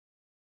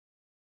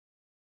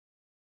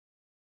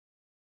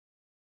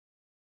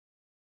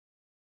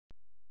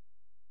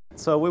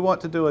So we want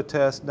to do a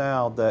test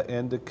now that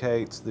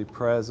indicates the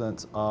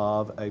presence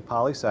of a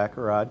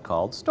polysaccharide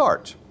called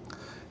starch.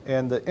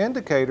 And the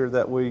indicator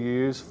that we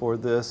use for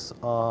this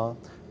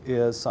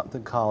is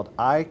something called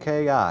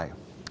IKI.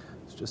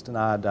 It's just an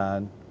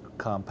iodine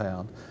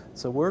compound.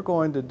 So we're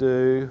going to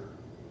do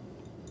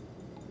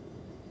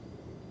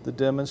the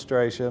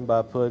demonstration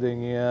by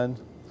putting in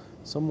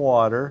some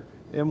water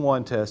in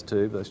one test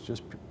tube. That's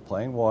just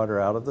plain water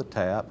out of the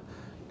tap.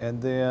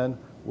 And then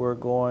we're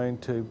going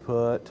to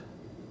put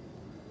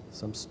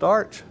some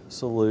starch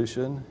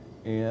solution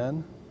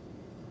in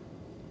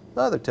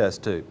the other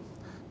test tube.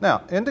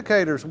 Now,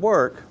 indicators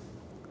work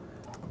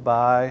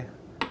by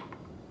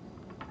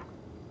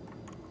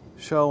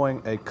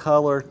showing a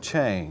color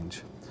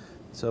change.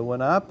 So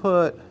when I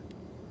put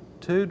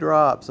 2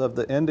 drops of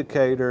the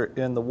indicator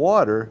in the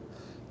water,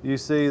 you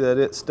see that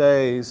it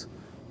stays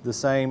the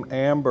same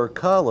amber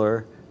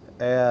color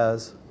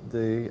as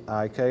the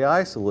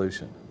IKI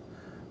solution.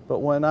 But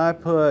when I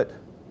put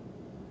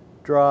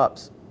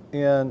drops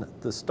in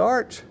the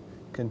starch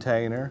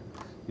container,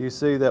 you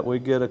see that we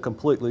get a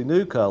completely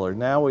new color.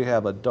 Now we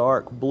have a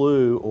dark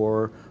blue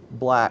or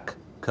black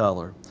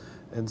color.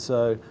 And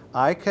so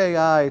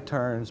IKI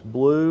turns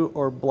blue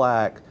or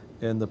black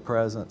in the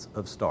presence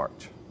of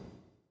starch.